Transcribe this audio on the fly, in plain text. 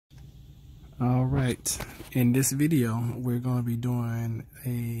All right, in this video we're going to be doing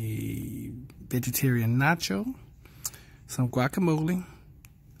a vegetarian nacho, some guacamole,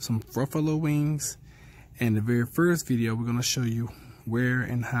 some buffalo wings, and the very first video we're going to show you where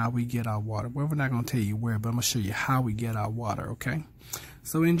and how we get our water. Well, we're not going to tell you where, but I'm going to show you how we get our water, okay?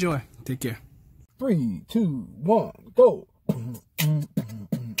 So enjoy. Take care. 3, 2, 1, go.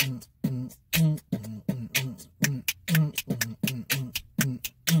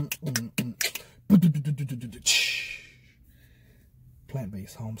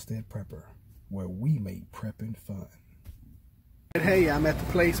 Plant-based homestead prepper, where we make prepping fun. Hey, I'm at the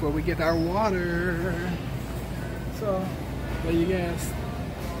place where we get our water. So, there you guys.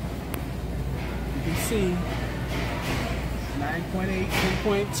 You can see 9.8,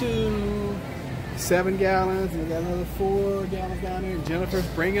 10.2, 7 gallons. We got another 4 gallons down there. Jennifer's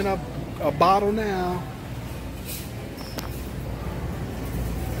bringing up a bottle now.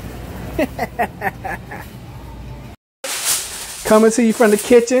 Coming to you from the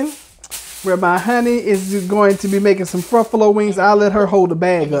kitchen, where my honey is going to be making some buffalo wings. I'll let her hold the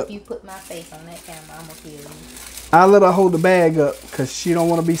bag up. If you put my face on that camera, I'm gonna kill you. I'll let her hold the bag up because she don't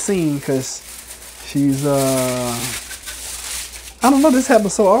want to be seen because she's I don't know, this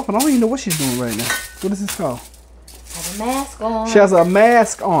happens so often. I don't even know what she's doing right now. What is this called? Have a mask on. She has a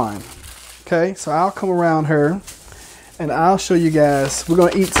mask on. Okay, so I'll come around her and I'll show you guys. We're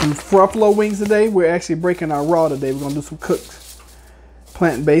gonna eat some buffalo wings today. We're actually breaking our raw today. We're gonna do some cooked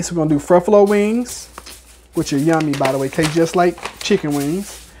plant-based. We're gonna do buffalo wings, which are yummy, by the way. Taste just like chicken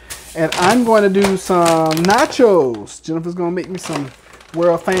wings. And I'm going to do some nachos. Jennifer's gonna make me some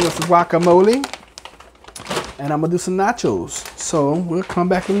world famous guacamole, and I'm gonna do some nachos. So we'll come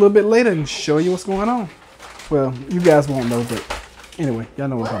back a little bit later and show you what's going on. Well, you guys won't know, but anyway, y'all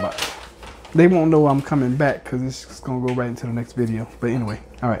know what I'm talking about. They won't know I'm coming back because it's just gonna go right into the next video. But anyway,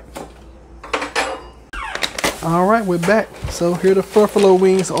 all right. All right, we're back. So here are the buffalo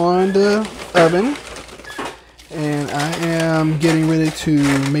wings on the oven. And I am getting ready to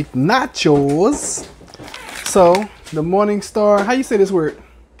make nachos. So the Morning Star, how you say this word?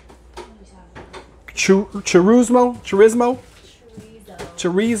 Chorizo?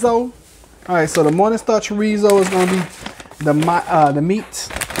 All right, so the Morning Star chorizo is gonna be the meat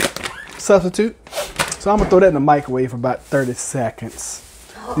substitute. So I'm gonna throw that in the microwave for about 30 seconds.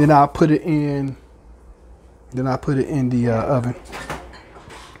 Then I'll put it in. Then I put it in the oven.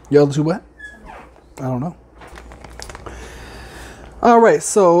 The other two what? I don't know. All right,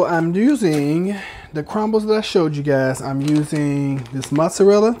 so I'm using the crumbles that I showed you guys. I'm using this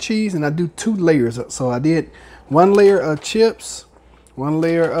mozzarella cheese, and I do 2 layers. So I did 1 layer of chips, 1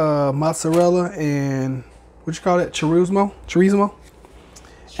 layer of mozzarella, and what you call it? Chorizo,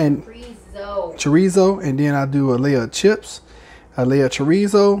 and chorizo, and then I do a layer of chips, a layer of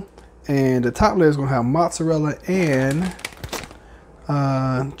chorizo. And the top layer is going to have mozzarella and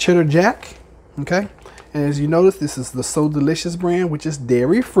cheddar jack. Okay. And as you notice, this is the So Delicious brand, which is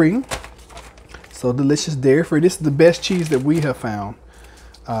dairy free. So Delicious dairy free. This is the best cheese that we have found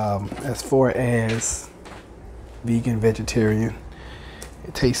as far as vegan, vegetarian.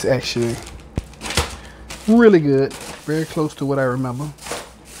 It tastes actually really good. Very close to what I remember.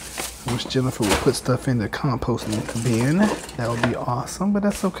 I wish Jennifer would put stuff in the composting bin. That would be awesome, but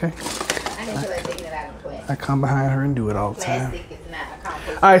that's okay. I come behind her and do it all the time.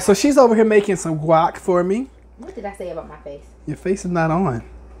 All right, so she's over here making some guac for me. What did I say about my face? Your face is not on.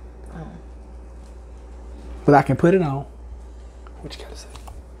 But I can put it on. What you gotta say?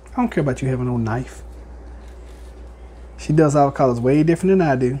 I don't care about you having no knife. She does avocados way different than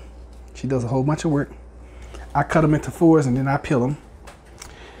I do. She does a whole bunch of work. I cut them into 4s and then I peel them.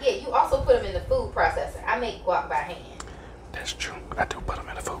 Yeah, you also put them in the food processor. I make guac by hand. That's true. I do put them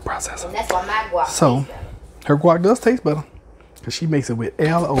in the food processor. And that's why my guac tastes better. Her guac does taste better because she makes it with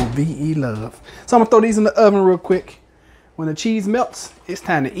L-O-V-E, love. So I'm going to throw these in the oven real quick. When the cheese melts, it's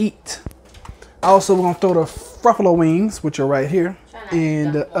time to eat. Also, we're going to throw the buffalo wings, which are right here,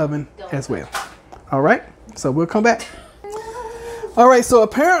 in the oven as well. All right. So we'll come back. All right. So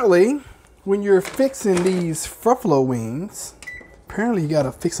apparently, when you're fixing these buffalo wings, apparently you got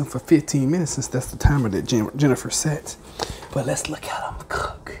to fix them for 15 minutes since that's the timer that Jennifer set. But let's look at them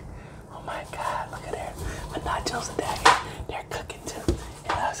cook. Oh my God, look at that. My nachos are down here. They're cooking too.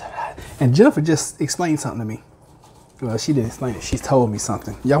 And Jennifer just explained something to me. Well, she didn't explain it. She told me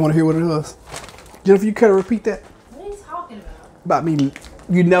something. Y'all want to hear what it was? Jennifer, you care to repeat that? What are you talking about? About me,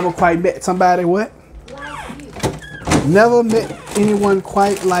 you never quite met somebody what? Like you. Never met anyone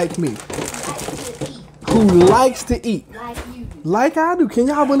quite like me. Who likes to eat. Like you do. Like I do. Can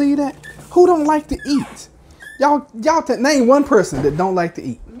y'all believe that? Who don't like to eat? Y'all name one person that don't like to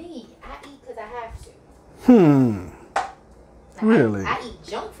eat. Me. I eat because Really? I eat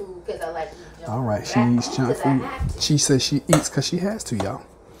junk food because I like eating junk food. All right, she eats junk food. She says she eats because she has to, y'all.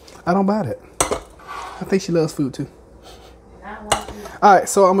 I don't buy that. I think she loves food too. All right,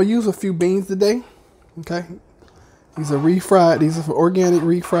 so I'm gonna use a few beans today. Okay, these are refried. These are for organic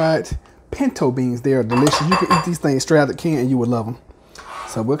refried pinto beans. They are delicious. You can eat these things straight out of the can and you would love them.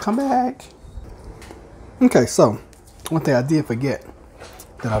 So we'll come back. Okay, so one thing I did forget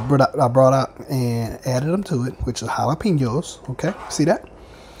that I brought out and added them to it, which is jalapenos. Okay, see that?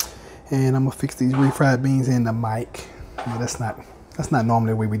 And I'm gonna fix these refried beans in the mic. Yeah, that's not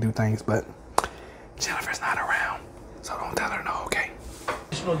normally the way we do things, but Jennifer's not around, so don't tell her no. Okay.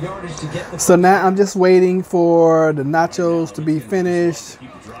 So now I'm just waiting for the nachos to be finished.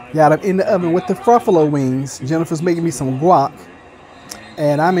 Got them in the oven with the buffalo wings. Jennifer's making me some guac.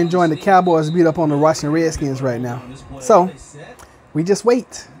 And I'm enjoying the Cowboys beat up on the Washington Redskins right now. So, we just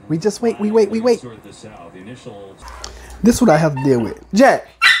wait. We wait. This is what I have to deal with. Jack!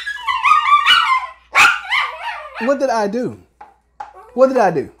 What did I do? What did I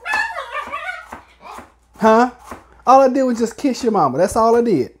do? Huh? All I did was just kiss your mama. That's all I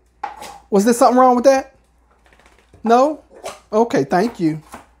did. Was there something wrong with that? No? Okay, thank you.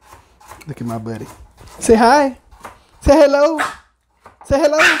 Look at my buddy. Say hi. Say hello. Say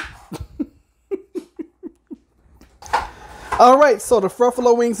hello. All right, so the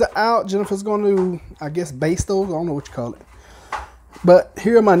buffalo wings are out. Jennifer's going to, I guess, baste those. I don't know what you call it. But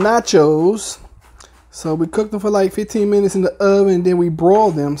here are my nachos. So we cooked them for like 15 minutes in the oven, and then we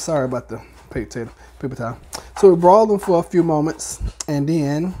broiled them. Sorry about the paper towel. So we broiled them for a few moments, and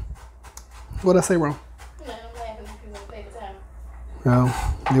then, what did I say wrong? No, I'm laughing because of the paper towel.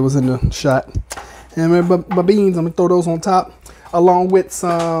 Well, it was in the shot. And my beans, I'm going to throw those on top, along with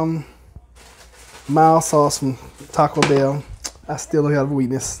some mild sauce from Taco Bell. I still have a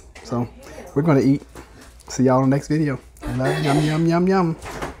weakness. So we're going to eat. See y'all in the next video. Love, yum, yum, yum, yum.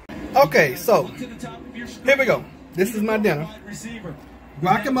 Okay, so here we go. This is my dinner.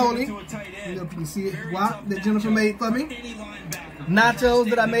 Guacamole. You know, if you can see it. Guac that Jennifer made for me. Nachos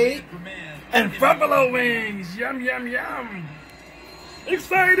that I made. And buffalo wings. Yum, yum, yum.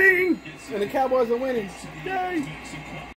 Exciting. And the Cowboys are winning. Yay.